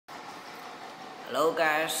Hello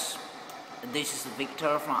guys, this is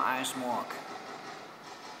Victor from ismoke.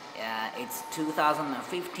 It's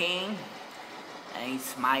 2015 and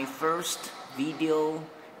it's my first video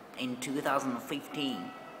in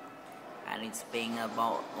 2015, and it's been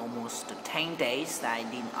about almost 10 days that I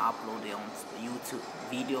didn't upload it on YouTube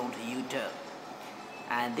video onto YouTube.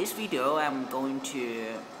 And this video I'm going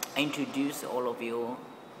to introduce all of you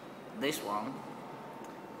this one.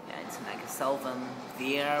 It's like a solvent,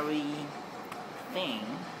 very thing.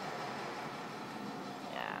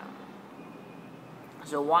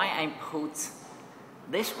 So why I put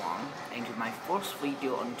this one into my first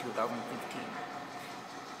video in 2015?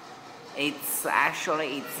 It's a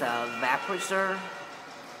vaporizer.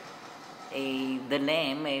 The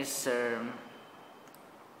name is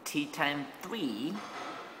T10-3.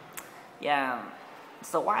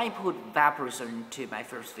 So why I put vaporizer into my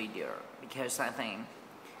first video? Because I think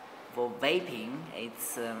for vaping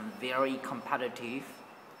it's very competitive,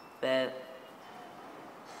 but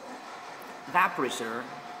vaporizer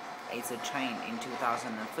is a trend in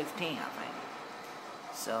 2015, I think.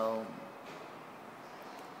 So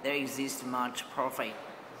there exists much profit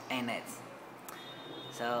in it.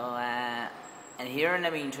 So and here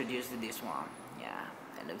let me introduce this one.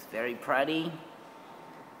 It looks very pretty.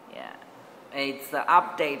 It's the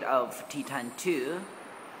update of T10-2.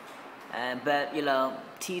 But you know,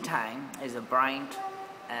 T10 is a brand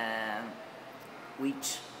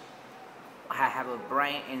which I have a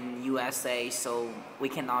brand in USA, so we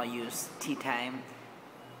cannot use T10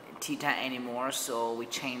 anymore. So we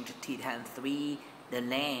changed T10-3. The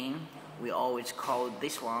name we always call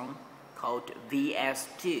this one called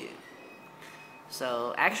VS2.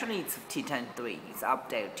 So actually it's T10-3. It's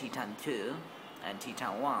updated T10-2 and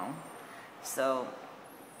T10-1. So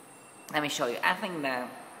let me show you. I think that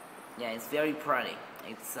it's very pretty.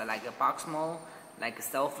 It's like a box mold, like a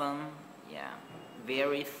cell phone.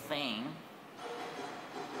 Very thin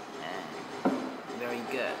and very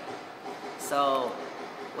good. So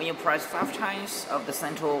when you press 5 times of the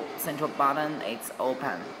central button, it's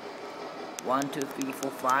open. 1, 2, 3,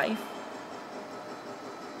 4, 5.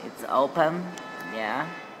 It's open.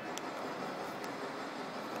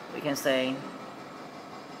 We can say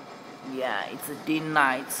it's a dim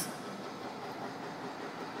light.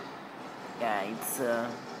 It's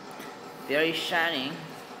very shiny.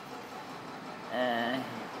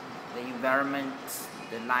 The environment,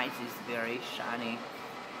 the light is very shiny.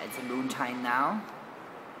 It's noontime now.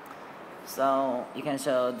 So you can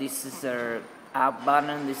show this is the up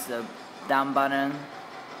button, this is the down button,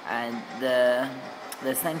 and the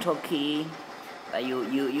central key.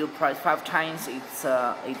 You press 5 times, it's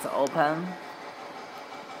open.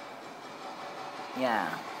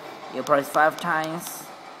 You press 5 times,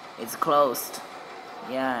 it's closed.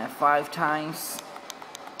 5 times.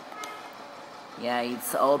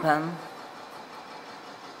 It's open.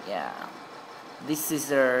 This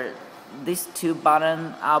is these 2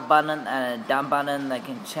 button, up button and down button, that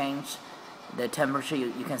can change the temperature.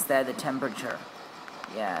 You can set the temperature.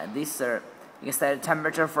 These you can set the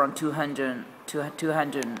temperature from 200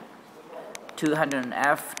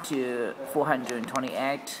 F to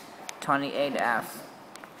 428 F.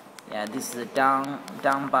 This is the down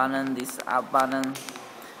button, this up button.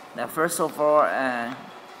 Now first of all,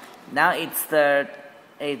 now it's the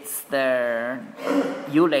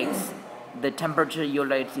unit, the temperature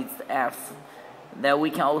unit is F. Then we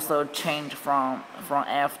can also change from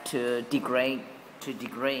F to degree to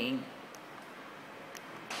degree.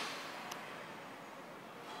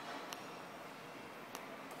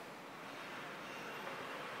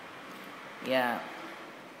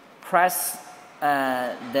 Press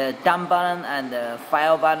the down button and the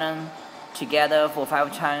file button together for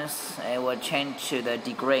 5 times. It will change to the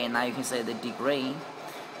degree. Now you can say the degree.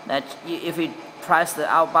 That if you press the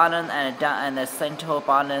up button and down and the central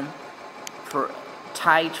button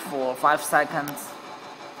tight for 5 seconds,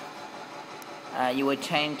 you will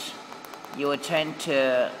change to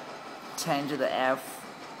the F.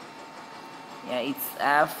 It's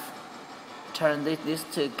F. Turn this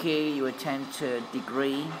to key, you will change to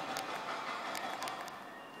degree.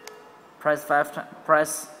 Press 5 times.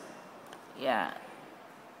 Press.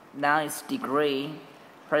 Now it's degree.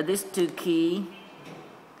 Press this 2 key,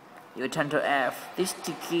 you turn to F. This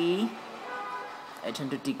 2 key, I turn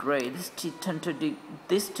to degree. This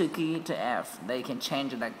 2 key to F. They can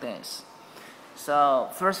change it like this. So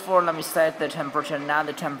first of all, let me set the temperature. Now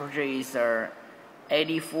the temperature is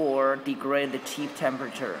 84 degrees, the chief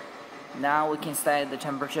temperature. Now we can set the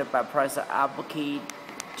temperature by pressing the up key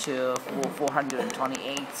to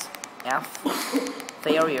 428 F.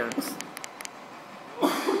 Failures.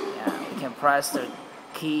 We can press the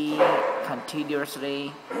key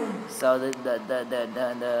continuously, so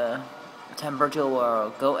the temperature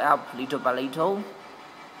will go up little by little.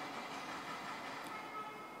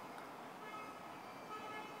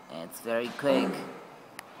 It's very quick.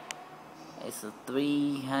 It's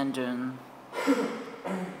 300.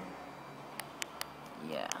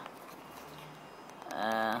 Yeah.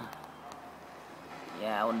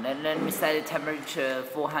 Yeah. Well, let me set the temperature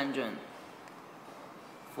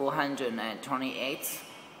 428.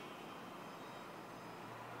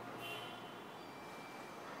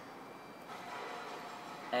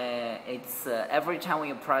 It's every time when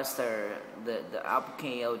you press the up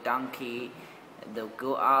key or down key, they'll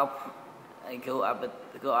go up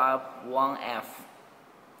 1F.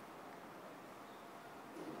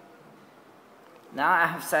 Now I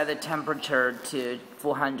have set the temperature to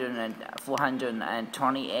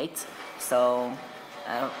 428. So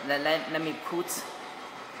let me put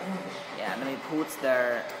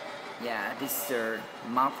this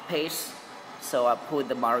mouthpiece. So I put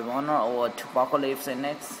the marijuana or tobacco leaves in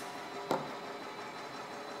it.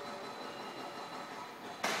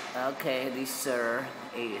 Okay, these are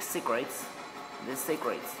cigarettes. These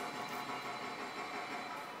cigarettes.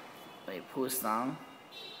 We push down.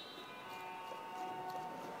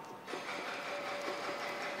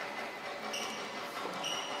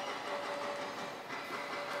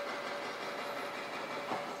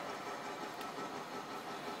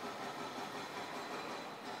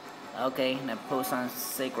 Okay, now put some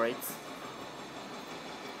cigarettes.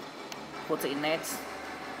 Put it in it.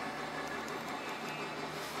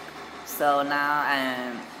 So now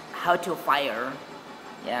how to fire?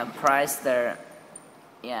 Yeah, press the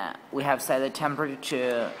we have set the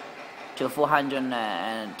temperature to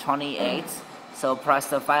 428. So press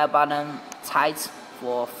the fire button tight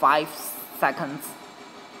for 5 seconds.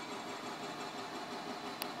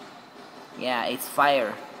 Yeah, it's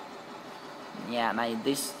fire. Yeah, now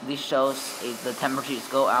this shows if the temperature is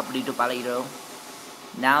go up little by little.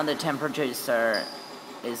 Now the temperature is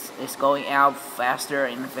going up faster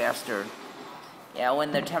and faster. Yeah,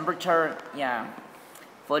 when the temperature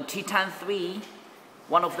for Titan 3,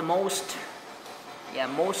 one of the most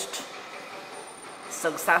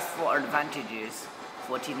successful advantages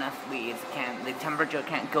for Titan 3 is the temperature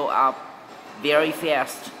can go up very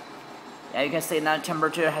fast. Yeah, you can see now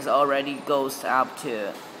temperature has already goes up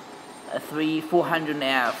to 400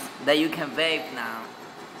 F that you can vape now.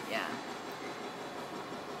 Yeah.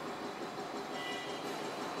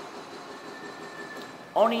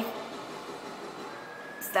 Only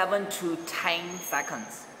 7 to 10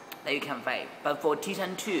 seconds that you can vape. But for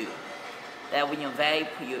Titan 2, that when you vape,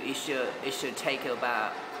 it should take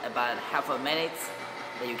about half a minute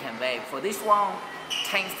that you can vape. For this one,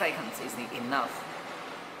 10 seconds is enough.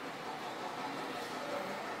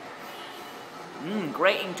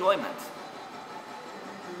 Great enjoyment.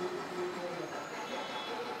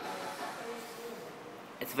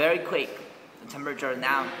 It's very quick. The temperature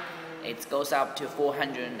now, it goes up to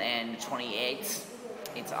 428.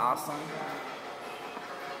 It's awesome.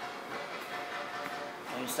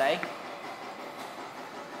 What you say?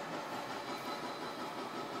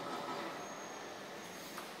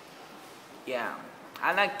 Yeah,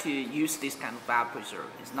 I like to use this kind of vaporizer.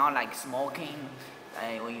 It's not like smoking.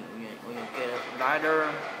 When you get a lighter,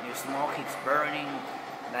 you smoke, it's burning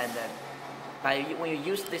like that. But when you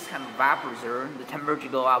use this kind of vaporizer, the temperature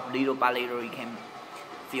go up little by little. You can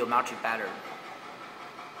feel much better.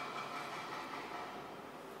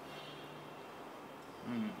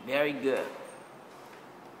 Very good.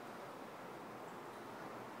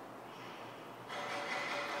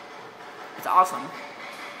 It's awesome.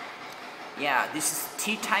 Yeah, this is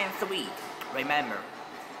Titan 3. Remember,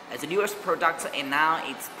 it's the newest product, and now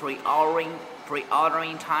it's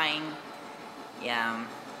pre-ordering time. Yeah,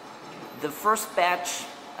 the first batch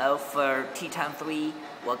of Titan 3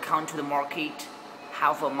 will come to the market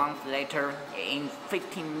half a month later, in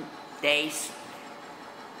 15 days.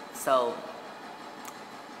 So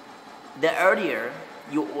the earlier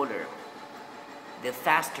you order, the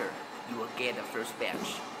faster you will get the first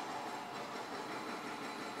batch.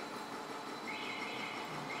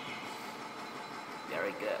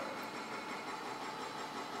 Very good.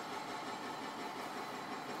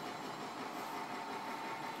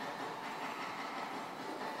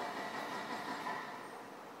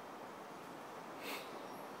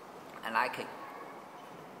 I like it.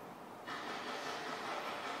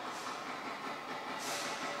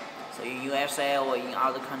 So in USA or in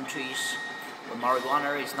other countries, where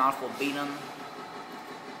marijuana is not forbidden,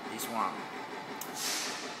 this one,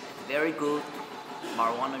 it's very good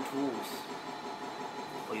marijuana tools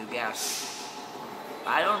for you guys.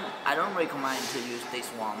 I don't recommend to use this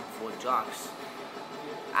one for drugs.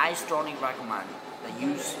 I strongly recommend the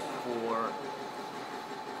use for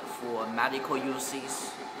medical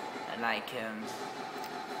uses, like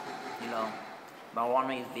you know,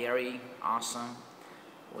 marijuana is very awesome.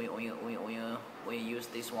 We use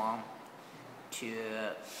this one to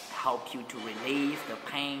help you to relieve the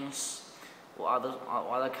pains or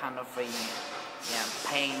other kind of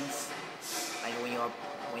pains, like when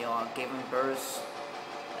you are giving birth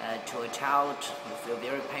to a child, you feel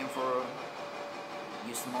very painful.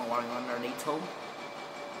 You smoke marijuana a little,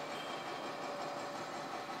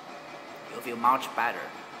 you feel much better.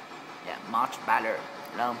 Yeah, much better.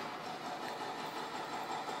 You know.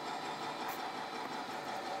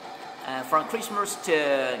 From Christmas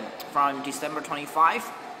from December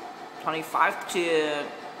 25th to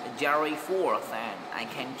January 4th, and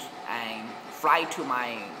I fly to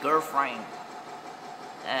my girlfriend,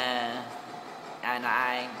 and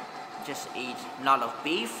I just eat a lot of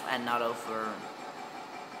beef and a lot of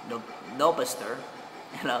lobster,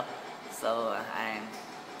 you know. So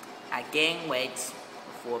I gain weight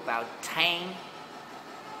for about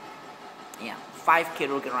 5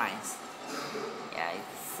 kilograms. Yeah,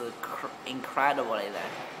 it's incredible like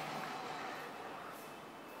that.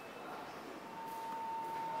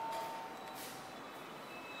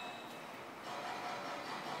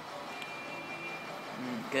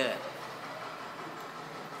 Good.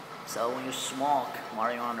 So when you smoke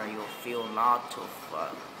marijuana, you feel a lot of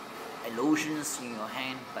illusions in your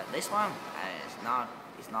hand, but this one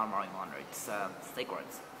it's not marijuana, it's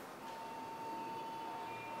cigarettes.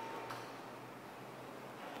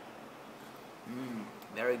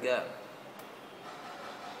 Very good.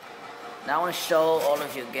 Now I want to show all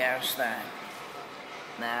of you guys that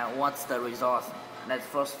what's the result.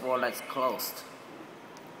 First of all, let's close.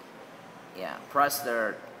 Yeah, press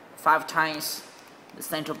the 5 times. The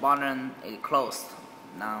center button is closed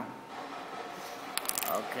now.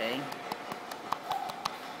 Okay.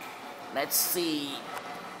 Let's see.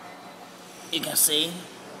 You can see,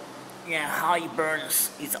 how it burns.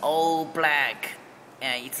 It's all black.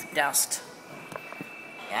 Yeah, it's dust.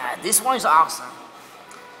 Yeah, this one is awesome.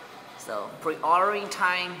 So pre-ordering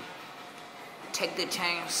time, take the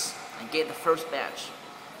chance and get the first batch.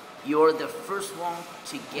 You're the first one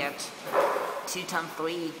to get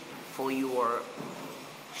 2x3 for your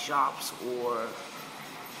shops or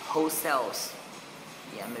wholesales.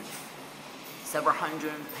 Yeah, maybe several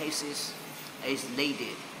hundred pieces is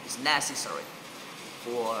needed, is necessary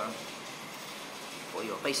for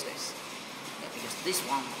your business. Yeah, because this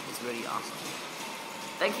one is really awesome.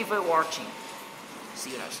 Thank you for watching.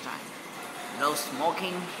 See you next time. No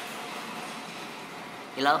smoking.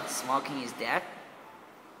 Smoking is dead.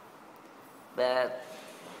 But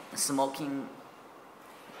smoking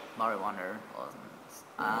marijuana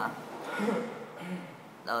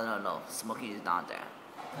no, smoking is not dead.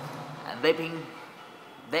 And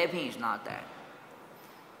vaping is not dead.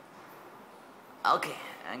 Okay,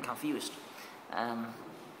 I'm confused.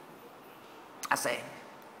 I say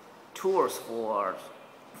tools for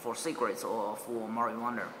cigarettes or for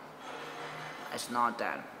marijuana, it's not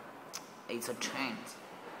that. It's a trend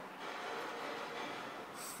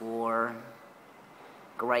for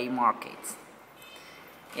gray markets.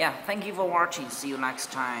 Yeah, thank you for watching. See you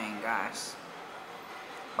next time, guys.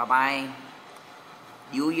 Bye bye.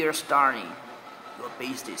 New year starting. Your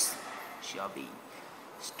business shall be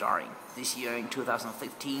starting this year in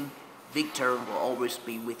 2015. Victor will always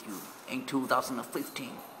be with you in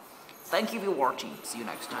 2015. Thank you for watching. See you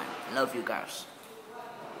next time. Love you guys.